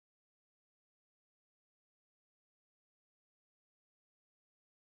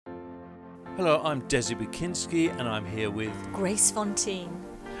Hello, I'm Desi Bakinski and I'm here with Grace Fontaine.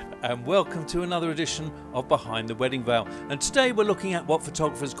 And welcome to another edition of Behind the Wedding Veil. And today we're looking at what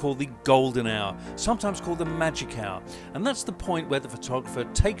photographers call the golden hour, sometimes called the magic hour. And that's the point where the photographer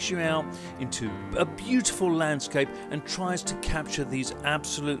takes you out into a beautiful landscape and tries to capture these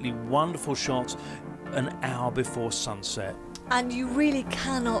absolutely wonderful shots an hour before sunset. And you really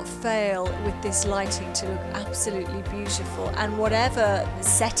cannot fail with this lighting to look absolutely beautiful. And whatever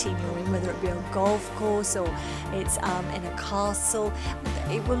setting you're in, whether it be a golf course or it's in a castle,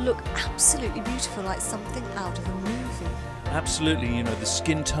 it will look absolutely beautiful, like something out of a movie. Absolutely, you know, the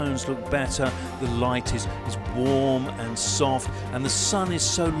skin tones look better, the light is warm and soft, and the sun is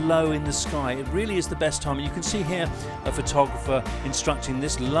so low in the sky. It really is the best time. And you can see here a photographer instructing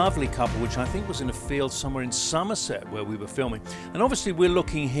this lovely couple, which I think was in a field somewhere in Somerset where we were filming. And obviously we're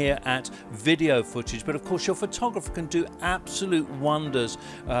looking here at video footage, but of course your photographer can do absolute wonders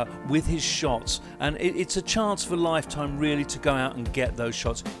with his shots. And it's a chance for a lifetime really to go out and get those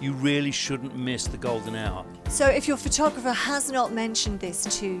shots. You really shouldn't miss the golden hour. So if your photographer has not mentioned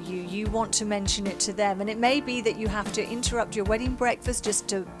this to you, you want to mention it to them, and it may be that you have to interrupt your wedding breakfast just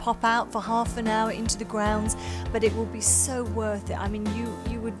to pop out for half an hour into the grounds, but it will be so worth it. I mean,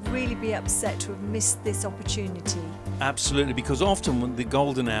 you would really be upset to have missed this opportunity. Absolutely, because often when the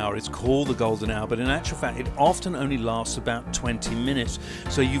golden hour, it's called the golden hour, but in actual fact it often only lasts about 20 minutes.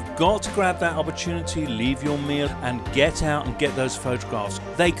 So you've got to grab that opportunity, leave your meal and get out and get those photographs.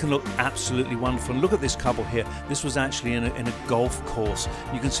 They can look absolutely wonderful. And look at this couple here. This was actually in a golf course.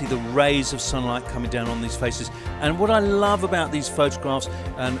 You can see the rays of sunlight coming down on these faces. And what I love about these photographs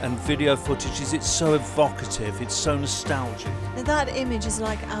and video footage is it's so evocative, it's so nostalgic. Now that image is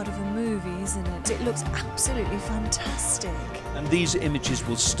like out of a movie, isn't it? It looks absolutely fantastic. And these images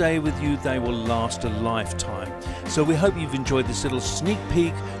will stay with you, they will last a lifetime. So we hope you've enjoyed this little sneak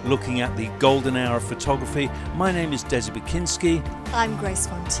peek looking at the golden hour of photography. My name is Desi Bakinski. I'm Grace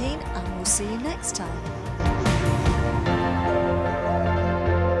Fontaine, and we'll see you next time.